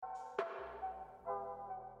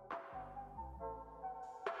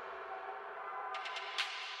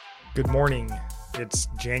Good morning. It's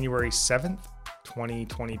January 7th,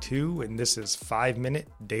 2022, and this is 5-minute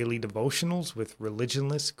daily devotionals with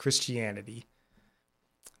Religionless Christianity.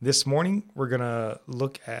 This morning, we're going to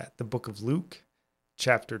look at the book of Luke,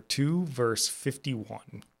 chapter 2, verse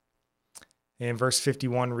 51. And verse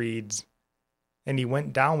 51 reads, "And he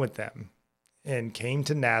went down with them and came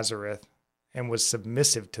to Nazareth and was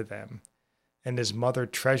submissive to them. And his mother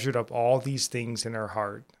treasured up all these things in her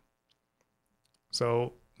heart."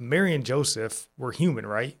 So Mary and Joseph were human,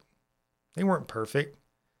 right? They weren't perfect.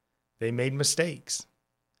 They made mistakes.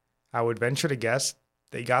 I would venture to guess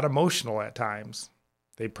they got emotional at times.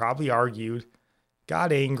 They probably argued,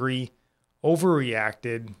 got angry,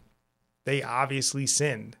 overreacted. They obviously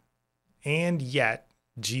sinned. And yet,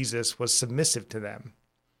 Jesus was submissive to them.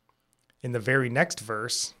 In the very next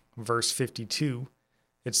verse, verse 52,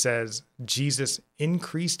 it says, "Jesus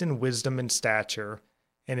increased in wisdom and stature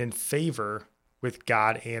and in favor with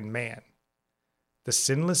God and man." The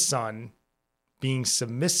sinless son being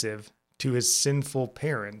submissive to his sinful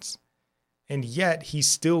parents, and yet he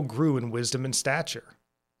still grew in wisdom and stature.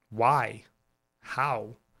 Why?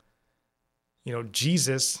 How?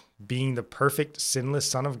 Jesus, being the perfect sinless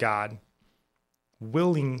Son of God,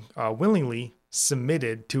 willingly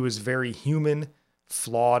submitted to his very human,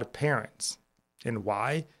 flawed parents. And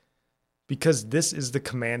why? Because this is the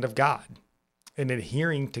command of God, and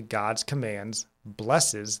adhering to God's commands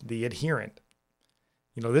blesses the adherent.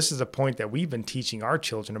 This is a point that we've been teaching our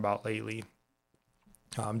children about lately.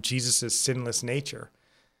 Jesus' sinless nature.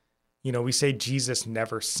 We say Jesus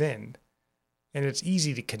never sinned, and it's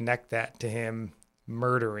easy to connect that to him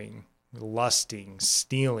murdering, lusting,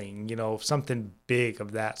 stealing, something big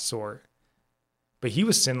of that sort. But he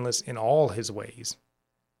was sinless in all his ways.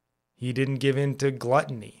 He didn't give in to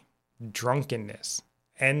gluttony, drunkenness,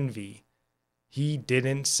 envy. He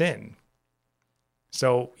didn't sin.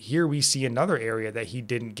 So here we see another area that he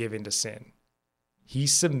didn't give into sin. He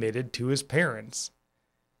submitted to his parents.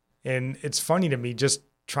 And it's funny to me just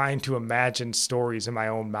trying to imagine stories in my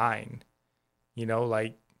own mind.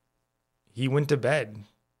 Like he went to bed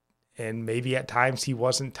and maybe at times he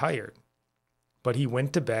wasn't tired, but he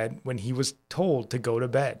went to bed when he was told to go to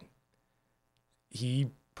bed.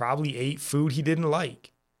 He probably ate food he didn't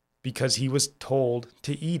like because he was told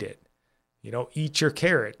to eat it. Eat your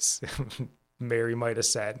carrots, Mary might have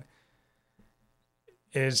said.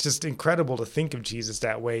 And it's just incredible to think of Jesus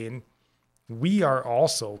that way. And we are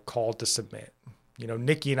also called to submit.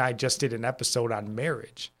 Nikki and I just did an episode on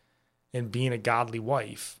marriage and being a godly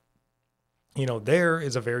wife. There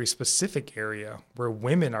is a very specific area where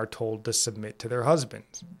women are told to submit to their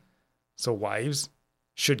husbands. So wives,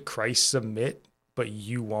 should Christ submit, but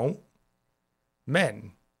you won't?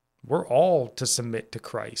 Men, we're all to submit to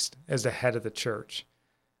Christ as the head of the church.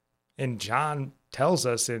 And John tells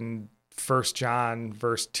us in 1 John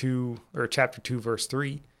chapter 2, verse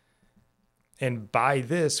 3, "And by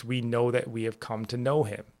this we know that we have come to know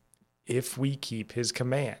him. If we keep his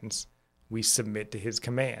commands, we submit to his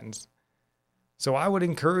commands." So I would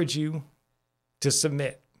encourage you to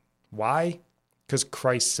submit. Why? Because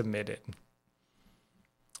Christ submitted.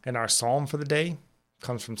 And our psalm for the day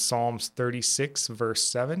comes from Psalms 36, verse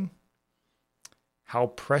 7. "How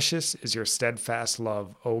precious is your steadfast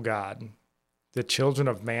love, O God! The children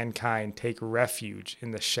of mankind take refuge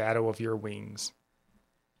in the shadow of your wings."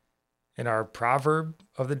 And our proverb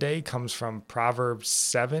of the day comes from Proverbs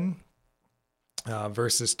 7,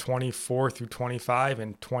 verses 24 through 25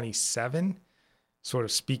 and 27, sort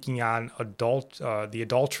of speaking on the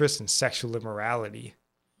adulteress and sexual immorality.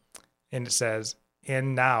 And it says,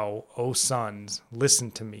 "And now, O sons,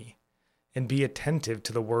 listen to me, and be attentive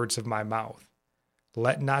to the words of my mouth.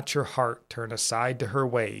 Let not your heart turn aside to her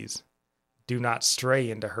ways. Do not stray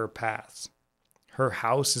into her paths. Her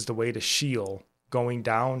house is the way to Sheol, going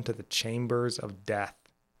down to the chambers of death."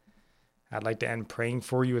 I'd like to end praying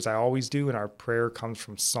for you as I always do, and our prayer comes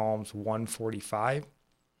from Psalms 145.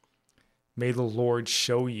 "May the Lord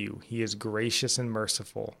show you he is gracious and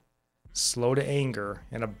merciful, slow to anger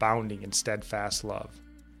and abounding in steadfast love.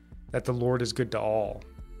 That the Lord is good to all,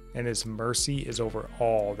 and his mercy is over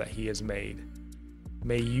all that he has made.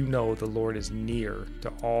 May you know the Lord is near to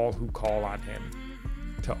all who call on him,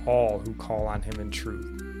 to all who call on him in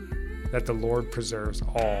truth. That the Lord preserves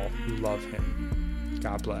all who love him."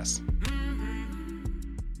 God bless.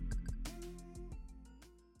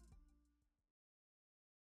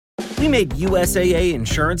 We made USAA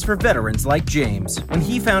insurance for veterans like James. When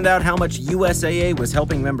he found out how much USAA was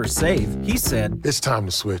helping members save, he said, "It's time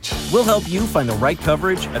to switch." We'll help you find the right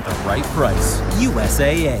coverage at the right price.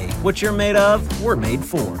 USAA. What you're made of, we're made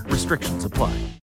for. Restrictions apply.